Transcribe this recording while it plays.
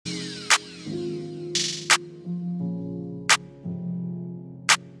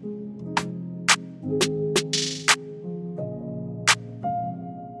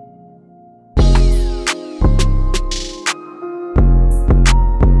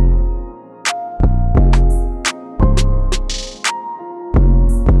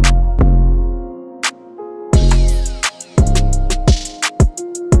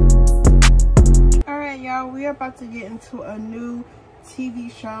to get into a new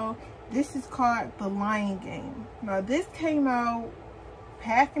TV show. This is called The Lion Game. Now, this came out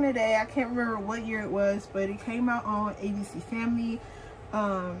back in the day. I can't remember what year it was, but it came out on ABC Family.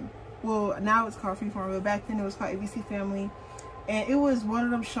 Well, now it's called Freeform, but back then it was called ABC Family. And it was one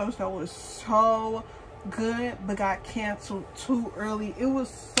of them shows that was so good, but got canceled too early. It was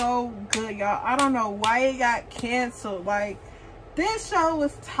so good, y'all. I don't know why it got canceled. Like, this show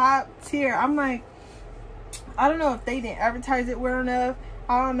was top tier. I'm like, I don't know if they didn't advertise it well enough.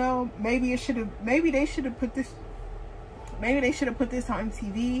 I don't know. Maybe they should have put this on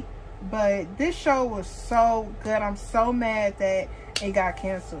MTV. But this show was so good. I'm so mad that it got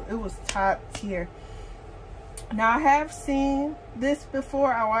canceled. It was top tier. Now, I have seen this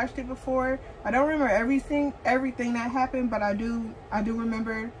before. I watched it before. I don't remember everything that happened, but I do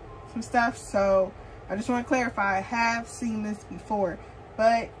remember some stuff. So I just want to clarify, I have seen this before,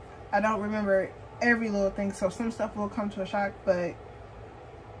 but I don't remember every little thing. So some stuff will come to a shock, but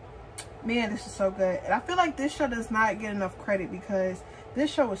man, this is so good. And I feel like this show does not get enough credit because this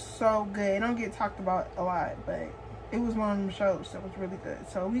show was so good. It don't get talked about a lot, but it was one of them shows that was really good.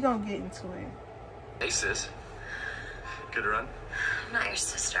 So we gonna get into it. Hey sis, good run? I'm not your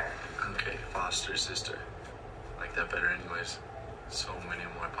sister. Okay, foster sister. Like that better anyways. So many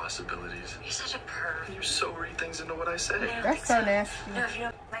more possibilities. You're such a perv. You so read things into what I say. That's so nasty. No, if you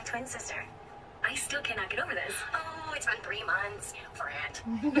know my twin sister, I still cannot get over this. Oh, it's been 3 months. Friend.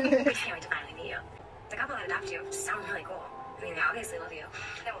 I can't wait to finally meet you. The couple that adopt you sound really cool. I mean, they obviously love you.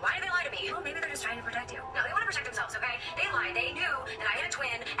 Then why did they lie to me? Well, maybe they're just trying to protect you. No, they want to protect themselves, okay? They lied. They knew that I had a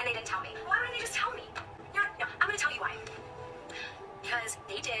twin, and they didn't tell me. Why wouldn't they just tell me? No, I'm going to tell you why. Because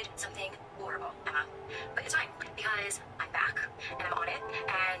they did something horrible, Emma. But it's fine, because I'm back, and I'm on it,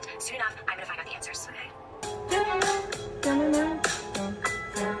 and soon enough, I'm going to find out the answers, okay?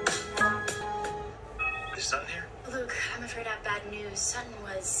 Is Sutton here? Luke, I'm afraid I have bad news. Sutton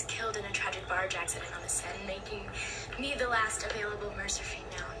was killed in a tragic barge accident on the set, making me the last available Mercer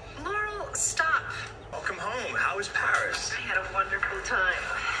female. Laurel, stop. Welcome home. How is Paris? I had a wonderful time.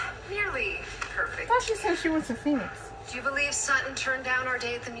 Nearly I perfect. thought she said she went to Phoenix. Do you believe Sutton turned down our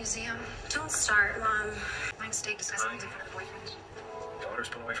day at the museum? Don't start, Mom. Mind stay discussing things in front of boyfriends? Daughters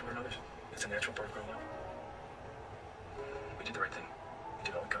put away from their mothers. It's a natural part of growing up. We did the right thing. We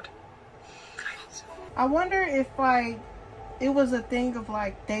did all we could. I wonder if, like, it was a thing of,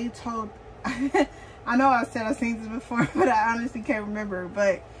 like, they told... I know I said I've seen this before, but I honestly can't remember.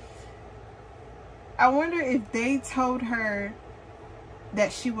 But I wonder if they told her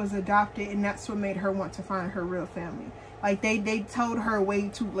that she was adopted and that's what made her want to find her real family. Like, they told her way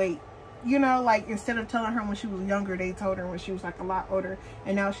too late. You know, like, instead of telling her when she was younger, they told her when she was, like, a lot older.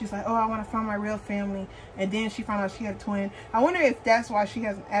 And now she's like, oh, I want to find my real family. And then she found out she had a twin. I wonder if that's why she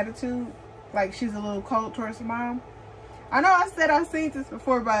has an attitude. Like, she's a little cold towards her mom. I know I said I've seen this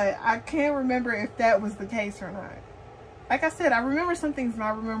before, but I can't remember if that was the case or not. Like I said, I remember some things and I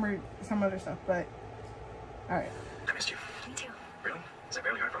remember some other stuff, but... Alright. I missed you. Me too. Really? Is I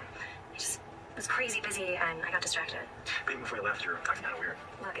barely heard from? I just was crazy busy and I got distracted. But even before you left, you were acting kind of weird.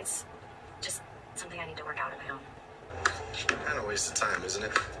 Look, it's just something I need to work out on my own. Kind of waste of time, isn't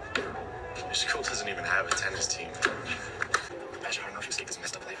it? Your school doesn't even have a tennis team. Imagine hard enough you escape this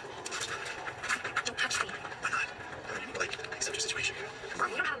messed up life. Don't touch me. Why not? I mean, like, accept your situation. Mom,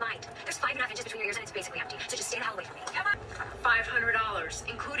 you don't have a mind. There's 5.5 inches between your ears and it's basically empty. So just stay the hell away from me. Come on. $500,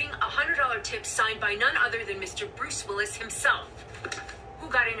 including a $100 tip signed by none other than Mr. Bruce Willis himself. Who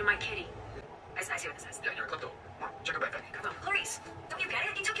got into my kitty? I see what this is. Yeah, you're a klepto. Check her backpack. Come on. Clarice, don't you get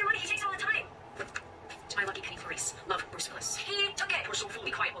it? He took your money. He takes it all the time. To my lucky penny, Clarice. Love, Bruce Willis. He took it. We're so full.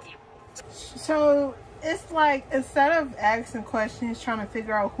 Be quiet, both of you. So, it's like, instead of asking questions, trying to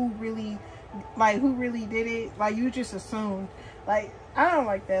figure out who really did it, like, you just assumed. Like, I don't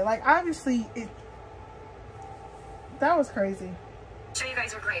like that. Like, obviously, that was crazy. Sure, you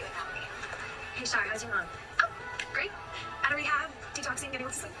guys were great without me. Hey, Shar, how's your mom? Oh, great. Out of rehab, detoxing, getting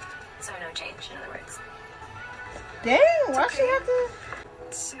to sleep. So no change, in other words. Dang, why she have to...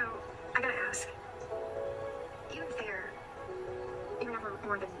 So, I gotta ask. You and Thayer, you're never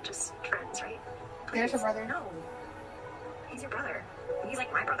more than just friends, right? There's your brother. No. He's your brother. He's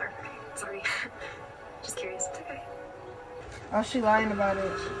like my brother. Sorry. Just curious. It's okay. Oh, she lying about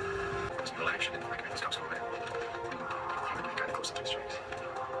it. Some real action didn't recommend this cops over there. Kind of close to his tracks.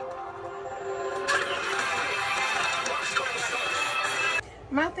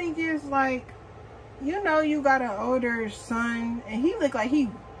 My thing is, like, you know, you got an older son and he look like he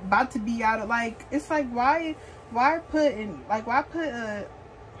about to be out of, like, it's like, why put a,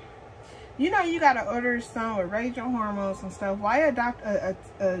 you know, you got an older son with raging hormones and stuff. Why adopt a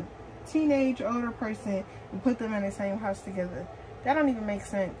teenage older person and put them in the same house together. That don't even make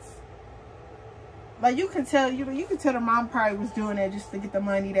sense. Like, you can tell, you can tell the mom probably was doing that just to get the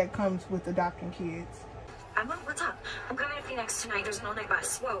money that comes with adopting kids. Emma, what's up? I'm coming to Phoenix tonight. There's an all-night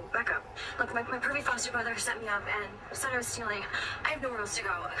bus. Whoa, back up. Look, my pervy foster brother set me up and said I was stealing. I have nowhere else to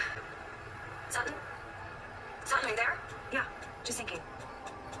go. Sutton? Sutton, are you there? Yeah, just thinking.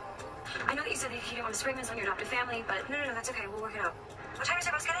 I know that you said that you didn't want to spring this on your adopted family, but no, that's okay. We'll work it out. What time is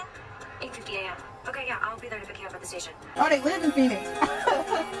your bus getting? 8:50 a.m. Okay, yeah, I'll be there to pick you up at the station. Oh, they live in Phoenix.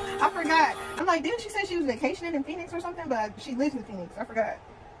 I forgot. I'm like, didn't she say she was vacationing in Phoenix or something? But she lives in Phoenix. I forgot.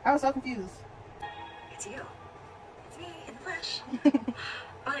 I was so confused. It's you. It's me in the flesh. Well,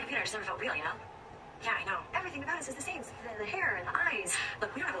 like a computer, just never felt real, you know? Yeah, I know. Everything about us is the same. The hair and the eyes.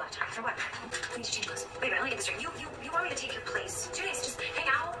 Look, we don't have a lot of time. For what? We need to change clothes. Wait a minute, let me get this straight. You want me to take your place? 2 days, just hang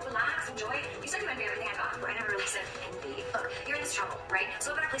out, relax, enjoy. You said you envy everything I got. I never really said envy. Look, you're in this trouble, right?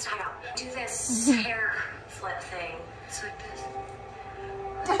 So look at our place to hide out. Do this hair flip thing. It's like this.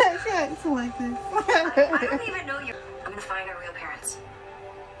 Yeah, it's like this. I don't even know you. I'm gonna find our real parents.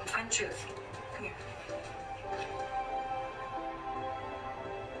 And find the truth. Come here.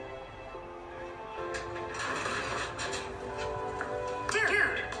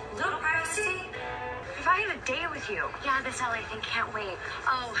 Dude, little privacy. If I had a date with you. Yeah, this LA thing can't wait.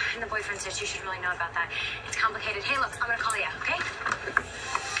 Oh, and the boyfriend said you should really know about that. It's complicated. Hey, look, I'm gonna call you, okay?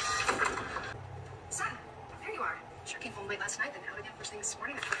 Son, there you are. Sure came home late last night, then out again first thing this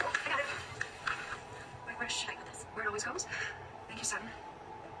morning. Oh, I got it. Wait, where should I put this? Where it always goes? Thank you, son.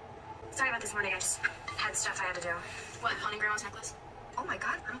 Sorry about this morning. I just had stuff I had to do. What, pawning grandma's necklace? Oh my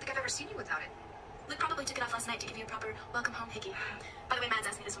God, I don't think I've ever seen you without it. Luke probably took it off last night to give you a proper welcome home hickey. By the way, Mads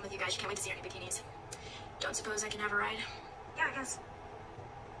asked me to swim with you guys. She can't wait to see your new bikinis. Don't suppose I can have a ride? Yeah, I guess.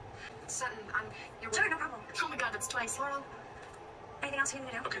 Sutton, you're... Sure, no problem. Oh my God, that's twice. Laurel, anything else you need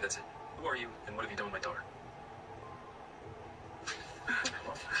me to do? Okay, that's it. Who are you, and what have you done with my daughter?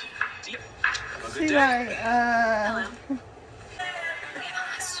 Well, see ya. Have a good She day. like, Hello.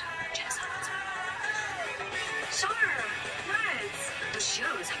 Sure, nuts. The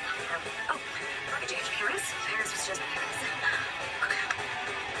shoes. Oh, did you get your Paris? Paris was just Paris.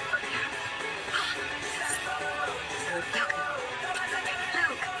 Luke.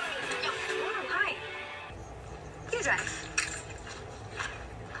 Oh, hi. You drive.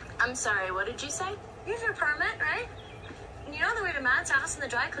 I'm sorry, what did you say? Here's your permit, right? You know the way to Matt's house and the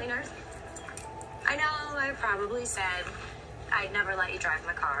dry cleaners. I know I probably said I'd never let you drive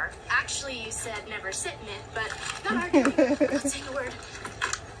my car. Actually, you said never sit in it, but not arguing. Not saying a word.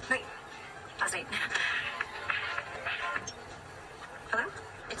 Wait, last night. Hello?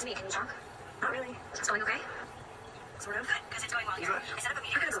 It's me. Can you talk? Not really. It's going okay? Sort of. Good, because it's going well here. I set up a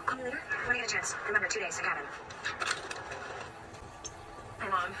meeting. I gotta go. Call me later. When I get a chance. Remember, 2 days to cabin. Hi,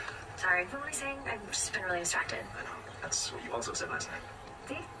 Mom. Sorry. What was I saying? I've just been really distracted. I know. That's what you also said last night.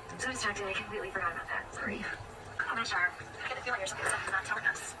 See? I'm so distracted I completely forgot about that. Sorry. I'm not sure. I get the feeling there's something you're not telling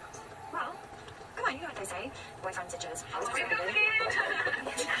us. Well, come on, you know what they say. Boyfriend stitches.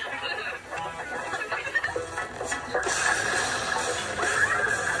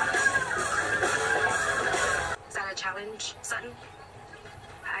 Is that a challenge, Sutton?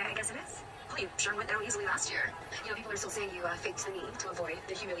 I guess it is. Well, you sure went down easily last year. You know, people are still saying you faked the knee to avoid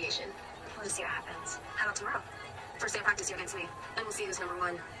the humiliation. We'll just see what happens. How about tomorrow? First day of practice, you're against me. And we'll see who's number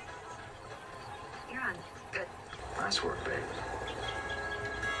one. You're on. Good. Nice work, babe.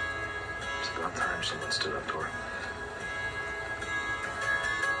 It's about time someone stood up to her.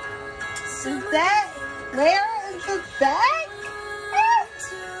 is that Lara in the back?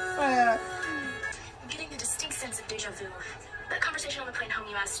 I'm getting a distinct sense of deja vu. That conversation on the plane home,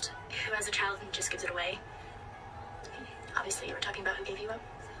 you asked who has a child and just gives it away. Obviously, you were talking about who gave you up.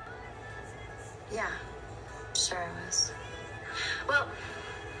 Yeah. Sure I was. Well,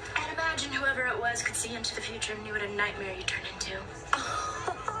 I'd imagine whoever it was could see into the future and knew what a nightmare you turned into.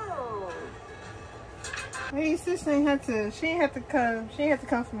 Oh. Hey, sis ain't had to. She ain't had to come. She ain't had to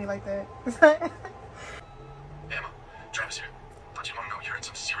come for me like that. Emma, Travis here. Thought you want to know you're in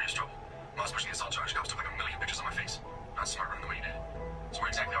some serious trouble. Mom's pushing the assault charge. Cops took like 1 million pictures on my face. Not smart running the way you did. So where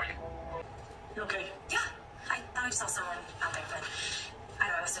exactly are you? You okay? Yeah. I thought I saw someone out there, but I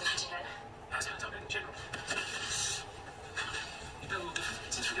don't know. I must have mentioned it. I was gonna talk in general. You've been a little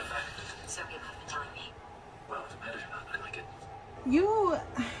different since we got back. So people have been telling me. Well, if it matters or not, I like it.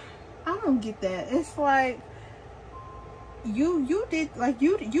 I don't get that. It's like you did, like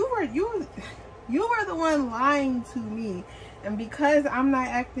you were the one lying to me, and because I'm not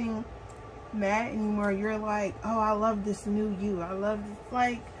acting mad anymore, you're like, oh, I love this new you. I love this.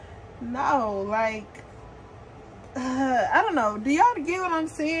 Like, no, like I don't know. Do y'all get what I'm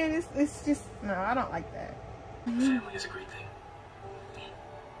saying? It's just, no, I don't like that. Family is a great thing.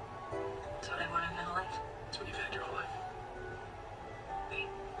 That's what I wanted in life. It's what you've had your whole life.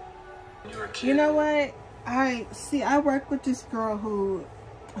 When you were a kid. You know what? I work with this girl who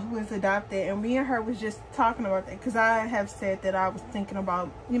is adopted, and me and her was just talking about that, because I have said that I was thinking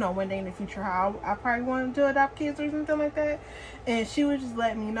about, you know, one day in the future how I probably wanted to adopt kids or something like that. And she was just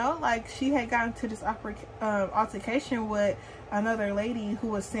letting me know, like, she had gotten to this altercation with another lady who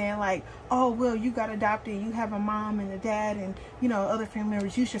was saying, like, oh, well, you got adopted, you have a mom and a dad and, you know, other family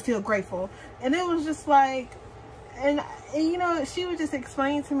members, you should feel grateful. And it was just like, and you know, she was just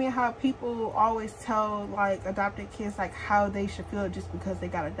explaining to me how people always tell, like, adopted kids, like, how they should feel just because they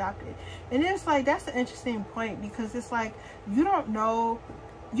got adopted. And it's like, that's an interesting point, because it's like, you don't know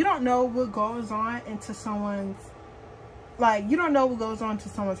what goes on into someone's, like, you don't know what goes on to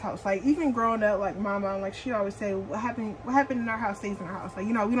someone's house. Like, even growing up, like, my mom, like, she always say, what happened in our house stays in our house. Like,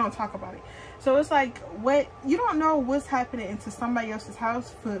 you know, we don't talk about it. So it's like, you don't know what's happening into somebody else's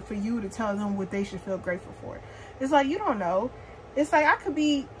house for you to tell them what they should feel grateful for. It's like, you don't know. It's like, I could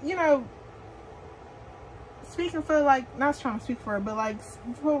be, you know, speaking for, like, not trying to speak for her, but, like,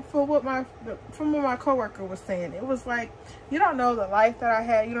 from what my coworker was saying. It was like, you don't know the life that I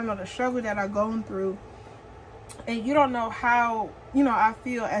had. You don't know the struggle that I've gone through. And you don't know how, you know, I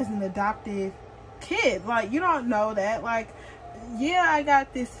feel as an adopted kid. Like, you don't know that. Like, yeah, I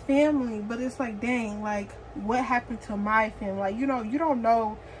got this family, but it's like, dang, like, what happened to my family? Like, you know, you don't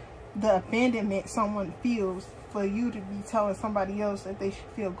know the abandonment someone feels for you to be telling somebody else that they should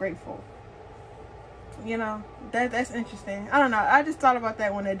feel grateful. You know, that's interesting. I don't know. I just thought about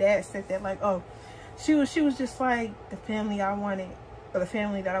that when her dad said that, like, oh, she was just like, the family I wanted, or the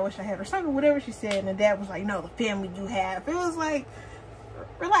family that I wish I had, or something, whatever she said. And the dad was like, no, the family you have. It was like,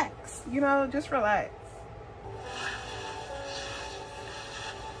 relax, you know, just relax.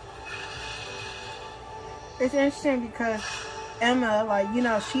 It's interesting because Emma, like, you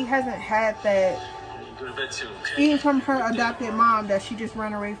know, she hasn't had that, Go to bed soon, okay? even from her adopted mom that she just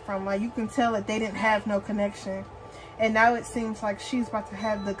ran away from. Like, you can tell that they didn't have no connection. And now it seems like she's about to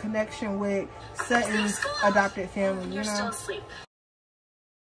have the connection with Sutton's adopted family, you You're know? still asleep.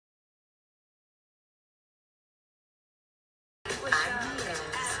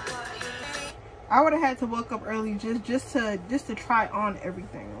 I would have had to wake up early just to try on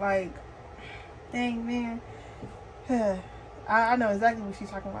everything. Like, dang, man. I know exactly what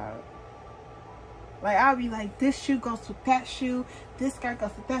she's talking about. Like, I'll be like, this shoe goes with that shoe, this skirt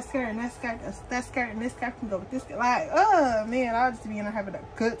goes with that skirt, and that skirt goes with that skirt, and this skirt can go with this skirt. Like, oh man, I'll just be in there having a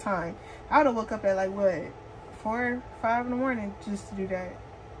good time. I would have woke up at like, what, 4, 5 in the morning just to do that.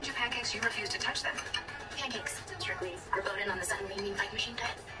 Your pancakes, you refuse to touch them. Pancakes, strictly. We're voted on the Sutton Reunion Fight Machine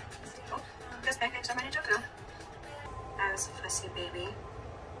diet. Oh, those pancakes are made in tofu. I was a fussy baby.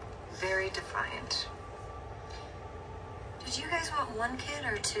 Very defiant. Did you guys want one kid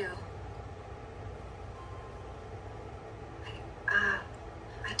or 2?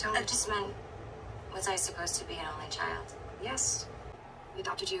 I don't... I just meant, was I supposed to be an only child? Yes. We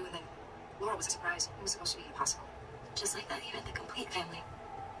adopted you, and then Laura was a surprise. It was supposed to be impossible. Just like that, you had the complete family.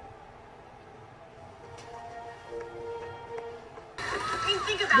 I mean,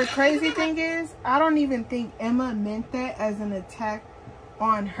 think about The it. crazy thing is, I don't even think Emma meant that as an attack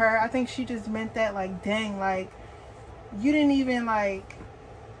on her. I think she just meant that, like, dang, like, you didn't even, like,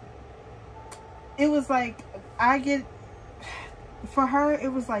 it was like, for her,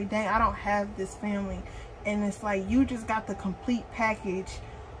 it was like, dang, I don't have this family. And it's like, you just got the complete package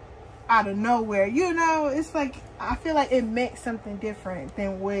out of nowhere. You know, it's like, I feel like it meant something different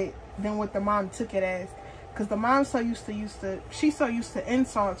than what the mom took it as. Because the mom's she's so used to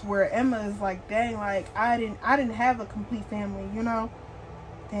insults, where Emma is like, dang, like, I didn't have a complete family, you know?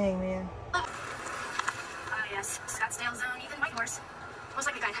 Dang, man. Yes, Scottsdale zone, even White Horse. Most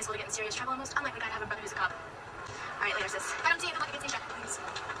likely guy in high school to get in serious trouble, most unlikely guy to have a brother who's a cop. Alright, later, sis. I don't see you. Good luck at Station. Thanks.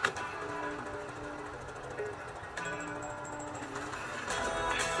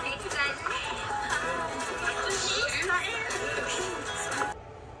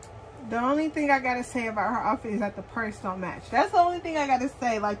 The only thing I gotta say about her outfit is that the purse don't match. That's the only thing I gotta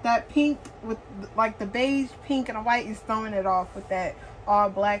say. Like, that pink with, like, the beige, pink, and the white is throwing it off with that all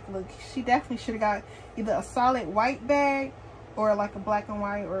black look. She definitely should have got either a solid white bag or like a black and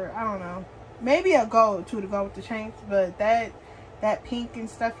white, or I don't know, maybe a gold too to go with the chains. But that pink and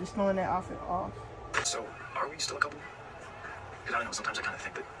stuff is throwing that outfit off. So, are we still a couple? Because I don't know, sometimes I kind of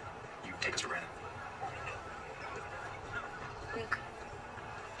think that you take us for granted. Luke,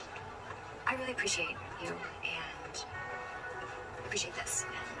 I really appreciate you, and appreciate this.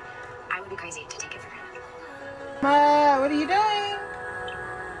 I would be crazy to take it for granted. What are you doing?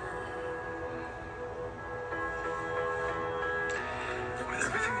 With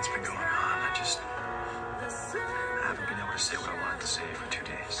everything that's been going on, I haven't been able to say what I wanted to say for 2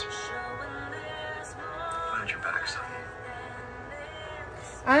 days. Glad you're back, son.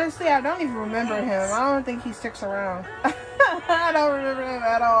 Honestly, I don't even remember him. I don't think he sticks around. I don't remember him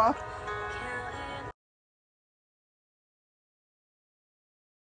at all.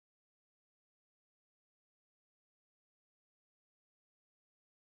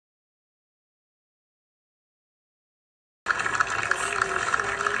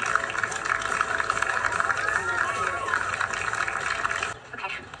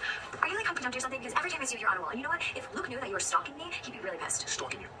 Because every time I see you, you're on a wall. And you know what? If Luke knew that you were stalking me, he'd be really pissed.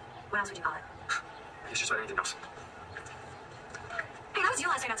 Stalking you? What else would you call it? It's just about anything else. Hey, that was you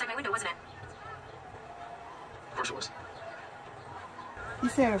last night outside my window, wasn't it? Of course it was. You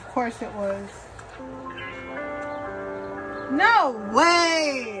said, of course it was. No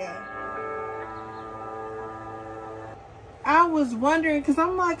way! I was wondering, because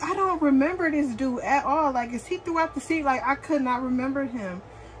I'm like, I don't remember this dude at all. Like, is he throughout the seat? Like, I could not remember him.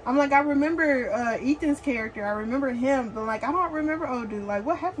 I'm like, I remember Ethan's character. I remember him. But, like, I don't remember old dude. Like,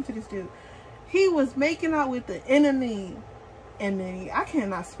 what happened to this dude? He was making out with the enemy. I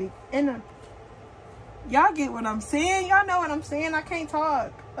cannot speak. Y'all get what I'm saying? Y'all know what I'm saying? I can't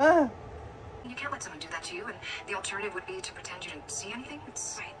talk. You can't let someone do that to you. And the alternative would be to pretend you didn't see anything.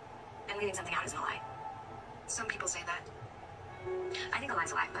 It's right. And leaving something out isn't a lie. Some people say that. I think a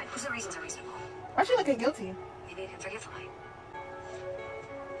lie's a lie, but the reasons are reasonable. Why she looking guilty? Maybe you can forgive the lie.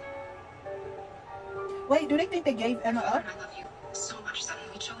 Wait, do they think they gave Emma up? I love you so much, son.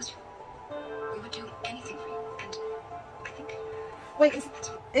 We chose you. We would do anything for you. And I think... Wait,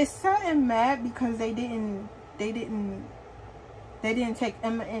 is Sutton mad because they didn't take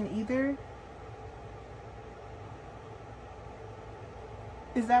Emma in either?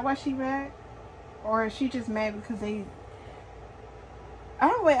 Is that why she mad? Or is she just mad because they...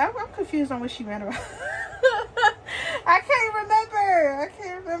 I'm confused on what she mad about. I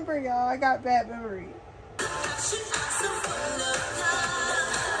can't remember, y'all. I got bad memory.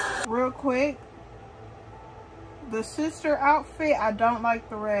 Real quick, the sister outfit, I don't like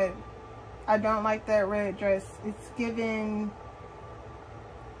the red. I don't like that red dress. It's giving,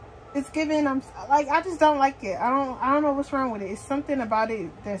 I just don't like it. I don't know what's wrong with it. It's something about it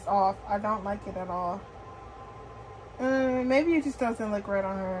that's off. I don't like it at all. Maybe it just doesn't look right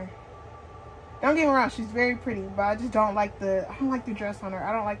on her. Don't get me wrong, she's very pretty, but I just don't like the dress on her.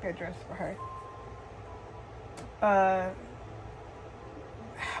 I don't like that dress for her.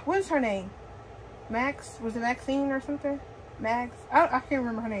 What is her name? Max? Was it Maxine or something? Max? I can't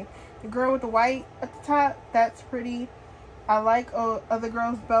remember her name. The girl with the white at the top, that's pretty. I like other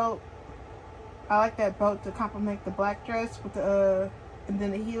girl's belt. I like that belt to complement the black dress with the and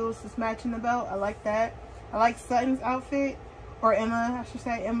then the heels that's matching the belt. I like that. I like Sutton's outfit, or Emma, I should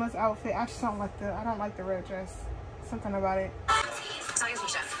say, Emma's outfit. I just don't like the red dress. Something about it. So here's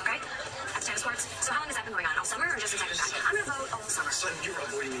Misha, okay? That's tennis courts. So how long has that been going on? All summer or just since I've been back? I'm gonna vote all summer. Son, you were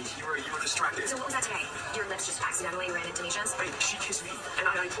avoiding me. You were distracted. So what was that today? Your lips just accidentally ran into Nisha's? Hey, she kissed me, and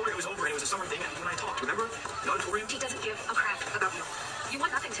I told her it was over, and it was a summer thing, and you and I talked, remember? The auditorium? He doesn't give a crap about you. You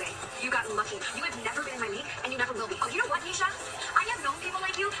want nothing today. You got lucky. You have never been in my league, and you never will be. Oh, you know what, Nisha? I have known people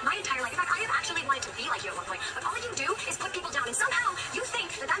like you my entire life. In fact, I have actually wanted to be like you at one point. But all you do is put people down, and somehow you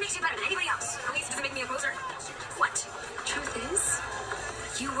think that makes you better than anybody else. At least it doesn't make me a poser. What? Truth is,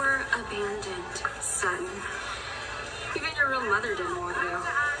 you were abandoned, son. Even your real mother didn't want you.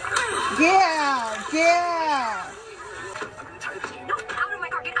 Yeah. I'm getting tired of this game. No, out of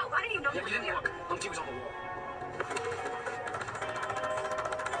my car. Get out. I didn't even know you were Yeah, here. look. Humpty was on the wall.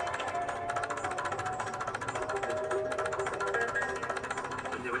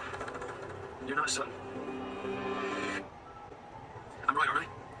 I knew it. You're not Sutton. I'm right, aren't I?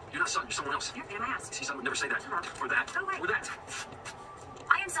 You're not Sutton. You're someone else. You're in my ass. See, Sutton would never say that. Or that. Go away. Or that.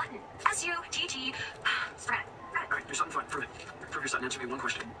 I am Sutton. S-U-T-T. Fred. All right, you're Sutton. Fine. Prove it. Prove you're Sutton. Answer me one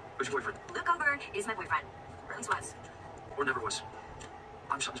question. Who's your boyfriend? Luke Coburn is my boyfriend. Or at least was. Or never was.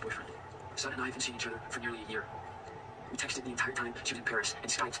 I'm Sutton's boyfriend. Sutton and I haven't seen each other for nearly a year. We texted the entire time she was in Paris,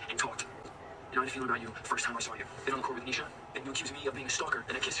 and Skyped, and talked. And I had a feeling about you the first time I saw you. Then on the court with Nisha, and you accused me of being a stalker,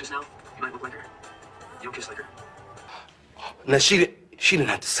 and I kissed just now. You might look like her. You don't kiss like her. Now, she didn't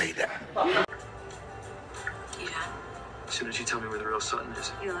have to say that. Yeah. As soon as you tell me where the real Sutton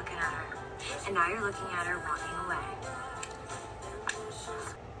is. You're looking at her. And now you're looking at her walking away.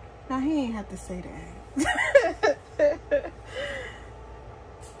 Now he ain't have to say that.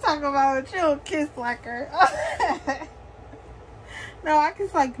 Talk about you don't kiss like her. No, I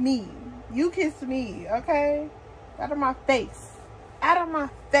kiss like me. You kiss me, okay? Out of my face. Out of my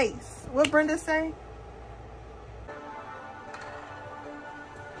face. What Brenda say?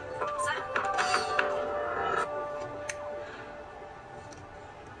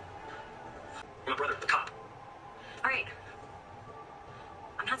 My brother, the cop. Alright.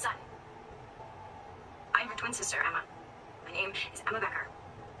 I'm not Sutton. I'm her twin sister, Emma. My name is Emma Becker.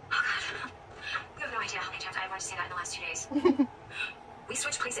 Oh god. You have no idea how many times I wanted to say that in the last 2 days. We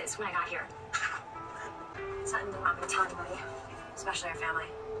switched places when I got here. Sutton didn't want me to tell anybody, especially our family.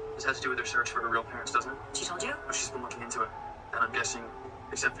 This has to do with her search for her real parents, doesn't it? She told you? Oh, she's been looking into it. And I'm guessing,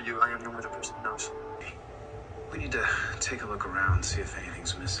 except for you, I am the only other person who knows. We need to take a look around, see if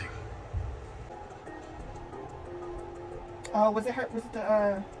anything's missing. Oh, was it her? Was it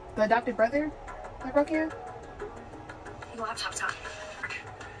the adopted brother that broke in? The laptop's gone.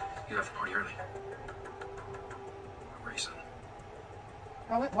 You left the party early. Where are you, son?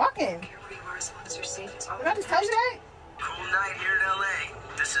 I went walking. Care where you are as long as you're safe. It's all Did I just tell you that? Cool night here in LA.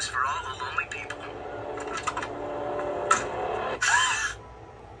 This is for all the lonely people.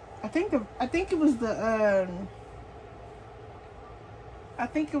 I think it was the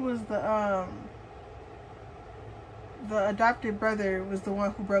adopted brother was the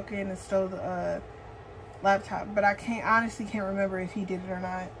one who broke in and stole the laptop, but I honestly can't remember if he did it or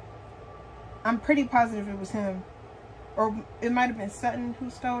not. I'm pretty positive it was him, or it might have been Sutton who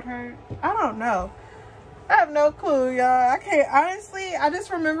stole her. I don't know. I have no clue, y'all. I can't, honestly, I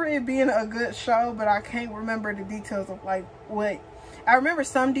just remember it being a good show, but I can't remember the details of like what. I remember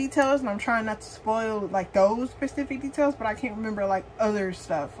some details, and I'm trying not to spoil like those specific details, but I can't remember like other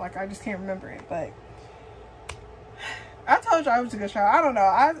stuff. Like I just can't remember it. But I told you it was a good show. I don't know.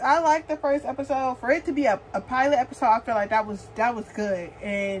 I liked the first episode. For it to be a pilot episode, I feel like that was good.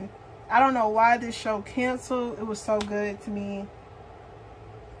 And I don't know why this show canceled. It was so good to me.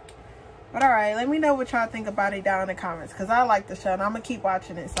 But alright, let me know what y'all think about it down in the comments, because I like the show and I'm going to keep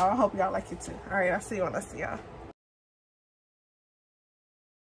watching it. So I hope y'all like it too. Alright, I'll see you when I see y'all.